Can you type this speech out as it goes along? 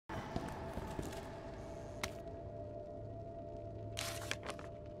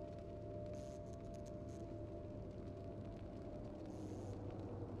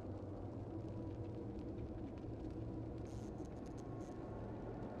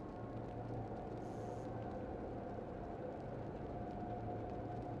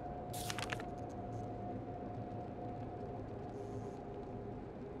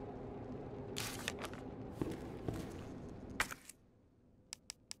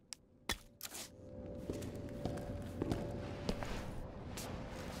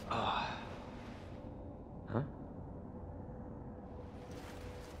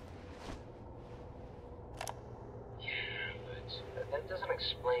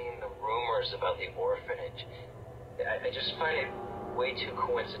spreading the rumors about the orphanage. I just find it way too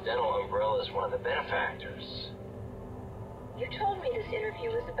coincidental Umbrella's one of the benefactors. You told me this interview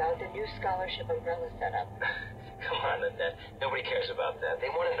was about the new scholarship Umbrella set up. Come on, Annette. Nobody cares about that. They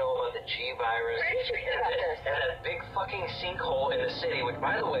want to know about the G virus. Where did you hear about this? And that big fucking sinkhole in the city, which,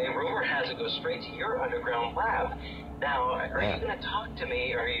 by the way, rumor has it goes straight to your underground lab. Now, are you going to talk to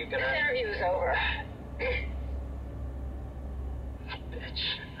me, or are you going to... This interview's over. Bitch.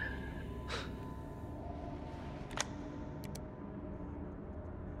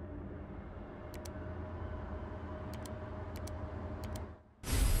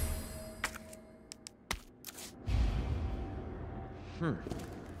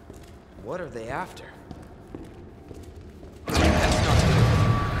 What are they after?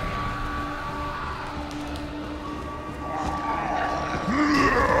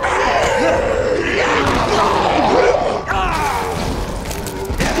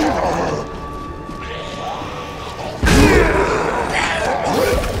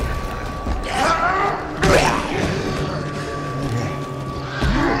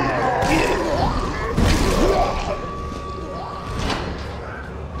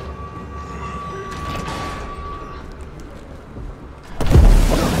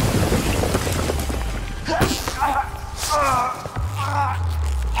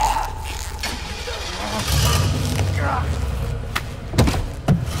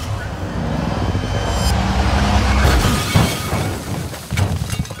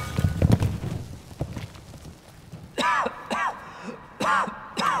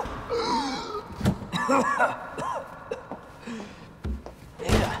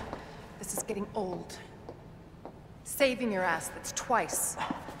 This is getting old. Saving your ass, that's twice.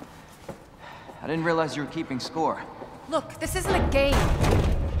 I didn't realize you were keeping score. Look, this isn't a game. You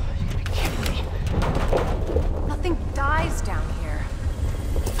gotta be kidding me. Nothing dies down here.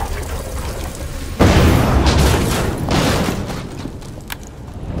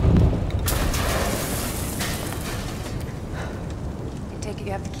 I take it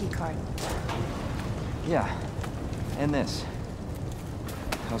you have the key card. Yeah, and this.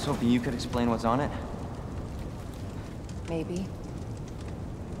 I was hoping you could explain what's on it. Maybe.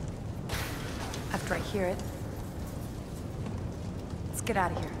 After I hear it. Let's get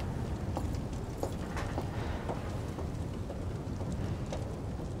out of here.